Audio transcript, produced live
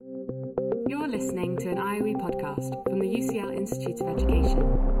You're listening to an IOE podcast from the UCL Institute of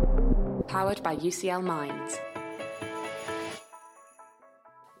Education, powered by UCL Minds.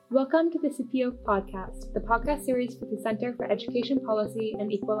 Welcome to the CPO podcast, the podcast series for the Center for Education Policy and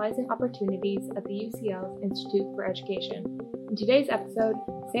Equalizing Opportunities at the UCL's Institute for Education. In today's episode,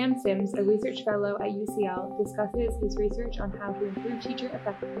 Sam Sims, a research fellow at UCL, discusses his research on how to improve teacher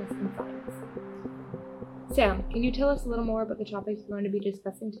effectiveness in science. Sam, can you tell us a little more about the topics we're going to be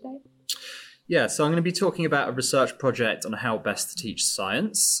discussing today? Yeah, so I'm going to be talking about a research project on how best to teach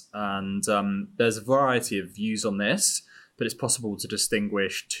science. And there's a variety of views on this, but it's possible to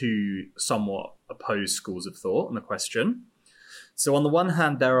distinguish two somewhat opposed schools of thought on the question. So on the one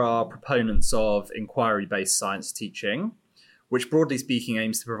hand, there are proponents of inquiry-based science teaching, which broadly speaking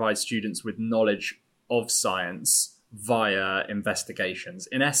aims to provide students with knowledge of science via investigations.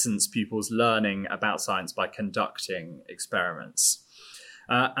 In essence, pupils learning about science by conducting experiments.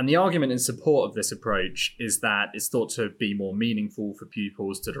 And the argument in support of this approach is that it's thought to be more meaningful for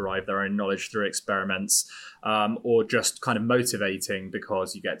pupils to derive their own knowledge through experiments, or just kind of motivating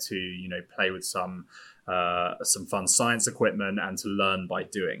because you get to, play with some fun science equipment and to learn by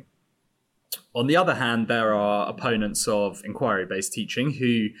doing. On the other hand, there are opponents of inquiry-based teaching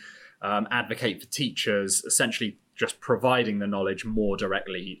who advocate for teachers essentially just providing the knowledge more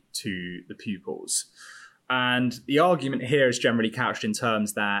directly to the pupils. And the argument here is generally couched in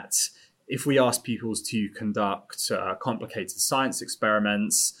terms that if we ask pupils to conduct complicated science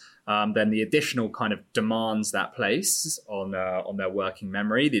experiments, then the additional kind of demands that place on their working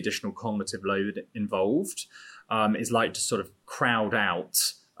memory, the additional cognitive load involved, is likely to sort of crowd out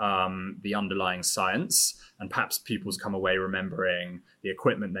the underlying science, and perhaps pupils come away remembering the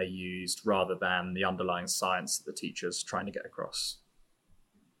equipment they used rather than the underlying science that the teacher's trying to get across.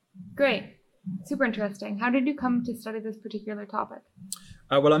 Great. Super interesting. How did you come to study this particular topic?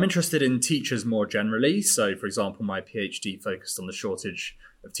 Well, I'm interested in teachers more generally. So, for example, my PhD focused on the shortage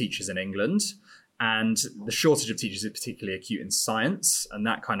of teachers in England. And the shortage of teachers is particularly acute in science. And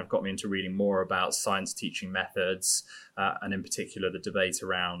that kind of got me into reading more about science teaching methods, and in particular, the debate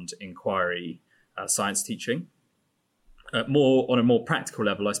around inquiry science teaching. On a more practical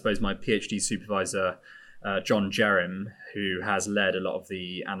level, I suppose my PhD supervisor, John Jerrim, who has led a lot of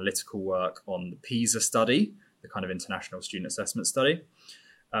the analytical work on the PISA study, the kind of international student assessment study,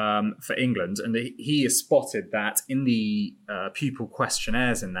 for England. And he has spotted that in the pupil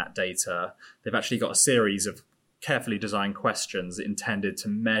questionnaires in that data, they've actually got a series of carefully designed questions intended to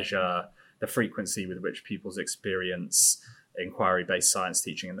measure the frequency with which pupils experience inquiry-based science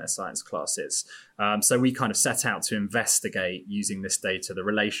teaching in their science classes. So we kind of set out to investigate, using this data, the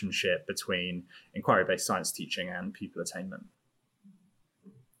relationship between inquiry-based science teaching and pupil attainment.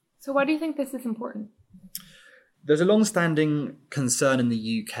 So why do you think this is important? There's a long-standing concern in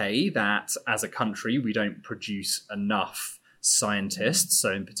the UK that as a country, we don't produce enough scientists,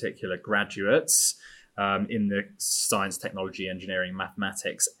 so in particular graduates, in the science, technology, engineering,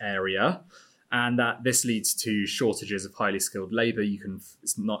 mathematics area. And that this leads to shortages of highly skilled labour.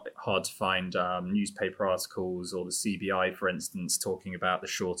 It's not hard to find newspaper articles or the CBI, for instance, talking about the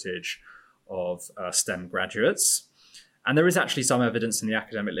shortage of STEM graduates. And there is actually some evidence in the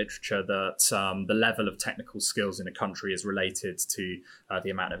academic literature that the level of technical skills in a country is related to the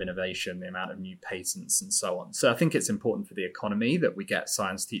amount of innovation, the amount of new patents, and so on. So I think it's important for the economy that we get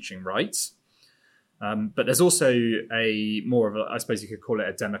science teaching right. But there's also I suppose you could call it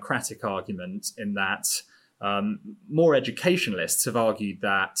a democratic argument, in that more educationalists have argued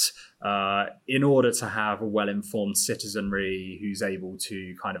that in order to have a well-informed citizenry who's able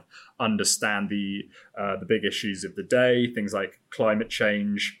to kind of understand the big issues of the day, things like climate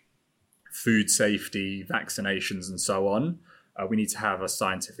change, food safety, vaccinations, and so on, we need to have a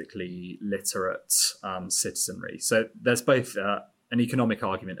scientifically literate citizenry. So there's both an economic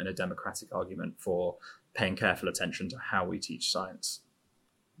argument and a democratic argument for paying careful attention to how we teach science.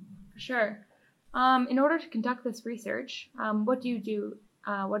 Sure. In order to conduct this research, what do you do?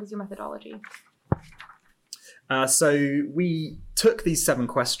 What is your methodology? So we took these 7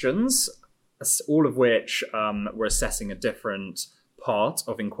 questions, all of which were assessing a different part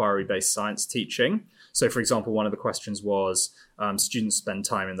of inquiry-based science teaching. So, for example, one of the questions was students spend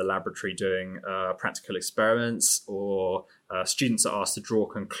time in the laboratory doing practical experiments, or students are asked to draw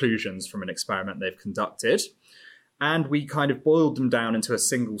conclusions from an experiment they've conducted. And we kind of boiled them down into a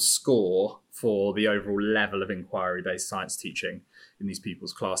single score for the overall level of inquiry-based science teaching in these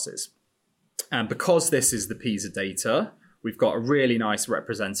people's classes. And because this is the PISA data, we've got a really nice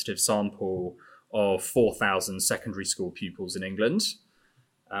representative sample of 4,000 secondary school pupils in England.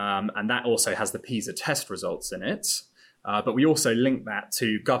 And that also has the PISA test results in it. But we also link that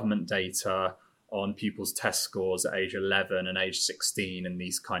to government data on pupils' test scores at age 11 and age 16 and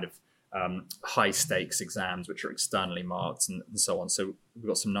these kind of high stakes exams which are externally marked and so on. So we've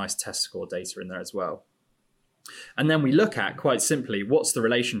got some nice test score data in there as well. And then we look at, quite simply, what's the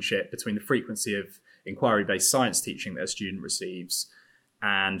relationship between the frequency of inquiry-based science teaching that a student receives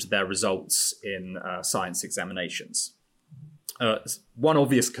and their results in science examinations. One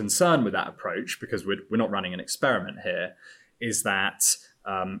obvious concern with that approach, because we're not running an experiment here, is that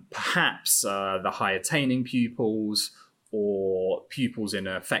perhaps the high attaining pupils or pupils in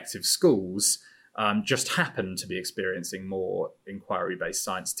effective schools just happen to be experiencing more inquiry-based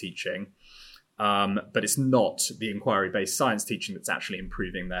science teaching. But it's not the inquiry-based science teaching that's actually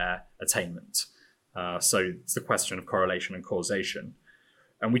improving their attainment. So it's the question of correlation and causation.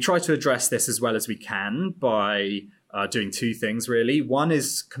 And we try to address this as well as we can by doing two things, really. One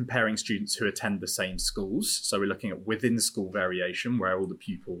is comparing students who attend the same schools. So we're looking at within school variation, where all the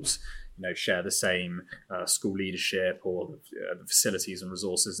pupils share the same school leadership or the facilities and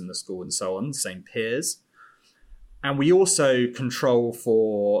resources in the school and so on, same peers. And we also control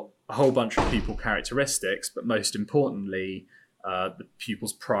for a whole bunch of pupil characteristics, but most importantly, the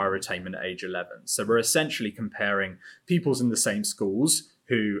pupils' prior attainment at age 11. So we're essentially comparing pupils in the same schools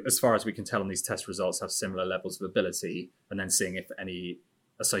who, as far as we can tell on these test results, have similar levels of ability, and then seeing if any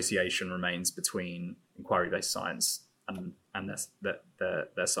association remains between inquiry-based science and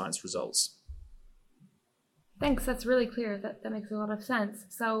their science results. Thanks, that's really clear. That makes a lot of sense.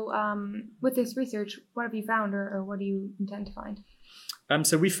 So with this research, what have you found or what do you intend to find?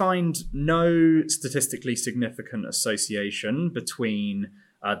 So we find no statistically significant association between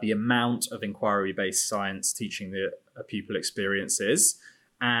the amount of inquiry-based science teaching that a pupil experiences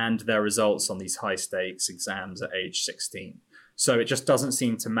and their results on these high-stakes exams at age 16. So it just doesn't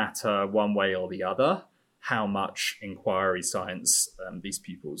seem to matter one way or the other how much inquiry science these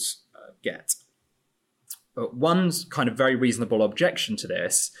pupils get. But one kind of very reasonable objection to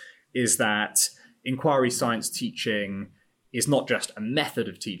this is that inquiry science teaching is not just a method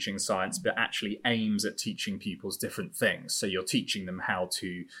of teaching science, but actually aims at teaching pupils different things. So you're teaching them how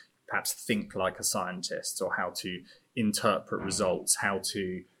to perhaps think like a scientist, or how to interpret results, how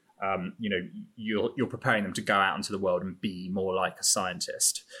to, you're preparing them to go out into the world and be more like a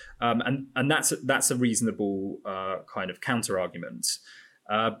scientist. And that's a reasonable kind of counter argument.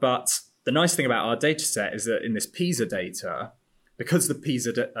 But the nice thing about our data set is that in this PISA data, because the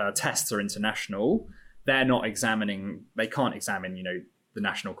PISA tests are international, they can't examine, the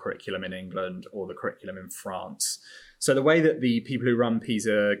national curriculum in England or the curriculum in France. So the way that the people who run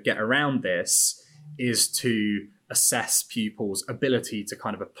PISA get around this is to assess pupils' ability to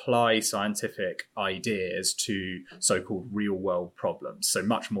kind of apply scientific ideas to so-called real-world problems. So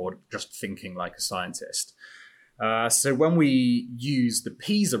much more just thinking like a scientist. So when we use the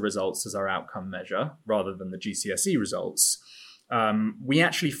PISA results as our outcome measure, rather than the GCSE results, we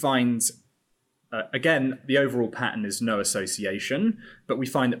actually find, again, the overall pattern is no association, but we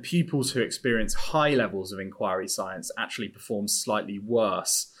find that pupils who experience high levels of inquiry science actually perform slightly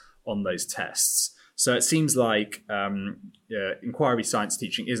worse on those tests. So it seems like inquiry science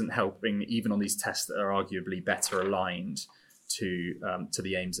teaching isn't helping even on these tests that are arguably better aligned to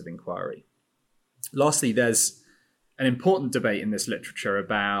the aims of inquiry. Lastly, there's an important debate in this literature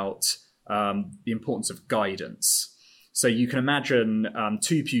about the importance of guidance. So you can imagine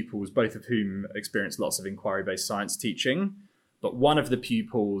two pupils, both of whom experience lots of inquiry-based science teaching, but one of the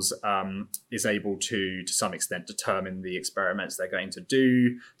pupils is able to some extent, determine the experiments they're going to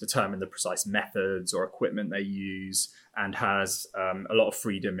do, determine the precise methods or equipment they use, and has a lot of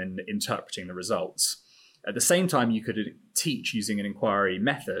freedom in interpreting the results. At the same time, you could teach using an inquiry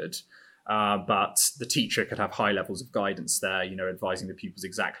method, but the teacher could have high levels of guidance there, advising the pupils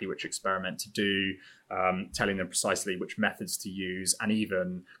exactly which experiment to do, telling them precisely which methods to use, and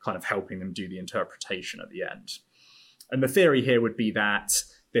even kind of helping them do the interpretation at the end. And the theory here would be that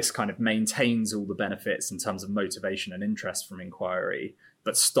this kind of maintains all the benefits in terms of motivation and interest from inquiry,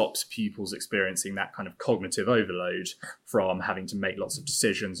 but stops pupils experiencing that kind of cognitive overload from having to make lots of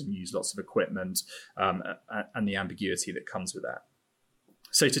decisions and use lots of equipment, and the ambiguity that comes with that.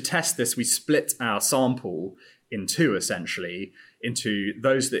 So to test this, we split our sample in two, essentially, into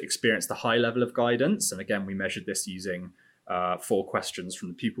those that experience the high level of guidance. And again, we measured this using 4 questions from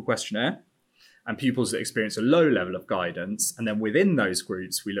the pupil questionnaire, and pupils that experience a low level of guidance. And then within those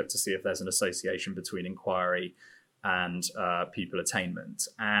groups, we look to see if there's an association between inquiry and pupil attainment.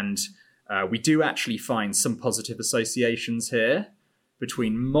 And we do actually find some positive associations here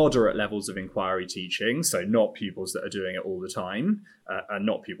between moderate levels of inquiry teaching, so not pupils that are doing it all the time, and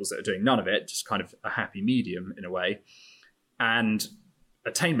not pupils that are doing none of it, just kind of a happy medium in a way, and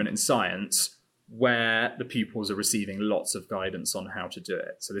attainment in science where the pupils are receiving lots of guidance on how to do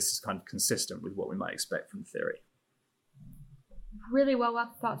it. So this is kind of consistent with what we might expect from theory. Really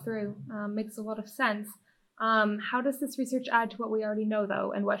well thought through. Makes a lot of sense. How does this research add to what we already know,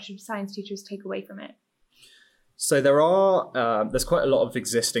 though, and what should science teachers take away from it? So there's quite a lot of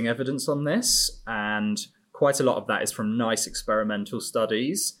existing evidence on this, and quite a lot of that is from nice experimental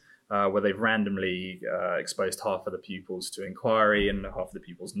studies where they've randomly exposed half of the pupils to inquiry and half of the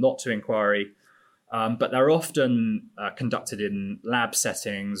pupils not to inquiry. But they're often conducted in lab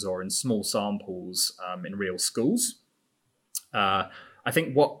settings or in small samples in real schools. I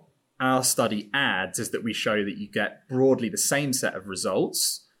think what our study adds is that we show that you get broadly the same set of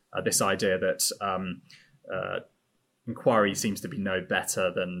results. This idea that inquiry seems to be no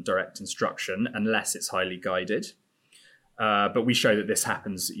better than direct instruction unless it's highly guided. But we show that this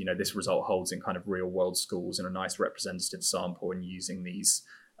happens, this result holds in kind of real world schools in a nice representative sample and using these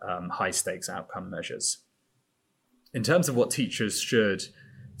high stakes outcome measures. In terms of what teachers should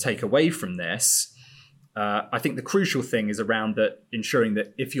take away from this, I think the crucial thing is around that ensuring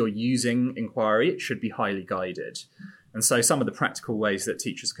that if you're using inquiry, it should be highly guided. And so some of the practical ways that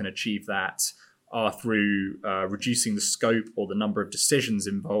teachers can achieve that are through reducing the scope or the number of decisions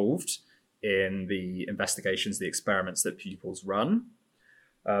involved in the investigations, the experiments that pupils run,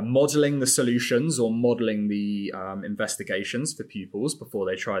 modeling the solutions or modeling the investigations for pupils before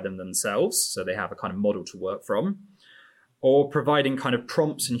they try them themselves, so they have a kind of model to work from, or providing kind of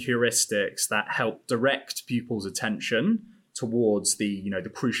prompts and heuristics that help direct pupils' attention towards the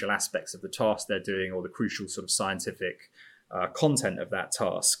crucial aspects of the task they're doing or the crucial sort of scientific content of that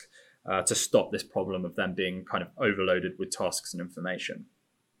task to stop this problem of them being kind of overloaded with tasks and information.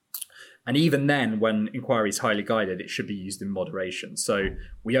 And even then, when inquiry is highly guided, it should be used in moderation. So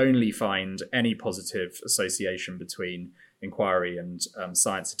we only find any positive association between inquiry and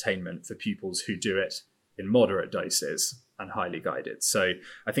science attainment for pupils who do it in moderate doses and highly guided. So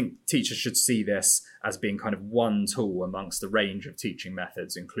I think teachers should see this as being kind of one tool amongst the range of teaching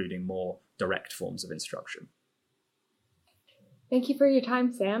methods, including more direct forms of instruction. Thank you for your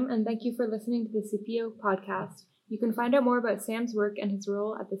time, Sam, and thank you for listening to the CPEO podcast. You can find out more about Sam's work and his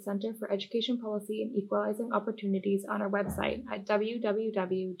role at the Center for Education Policy and Equalizing Opportunities on our website at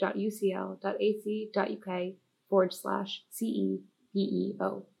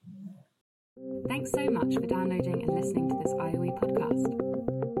www.ucl.ac.uk/CEPEO. Thanks so much for downloading and listening to this IOE podcast.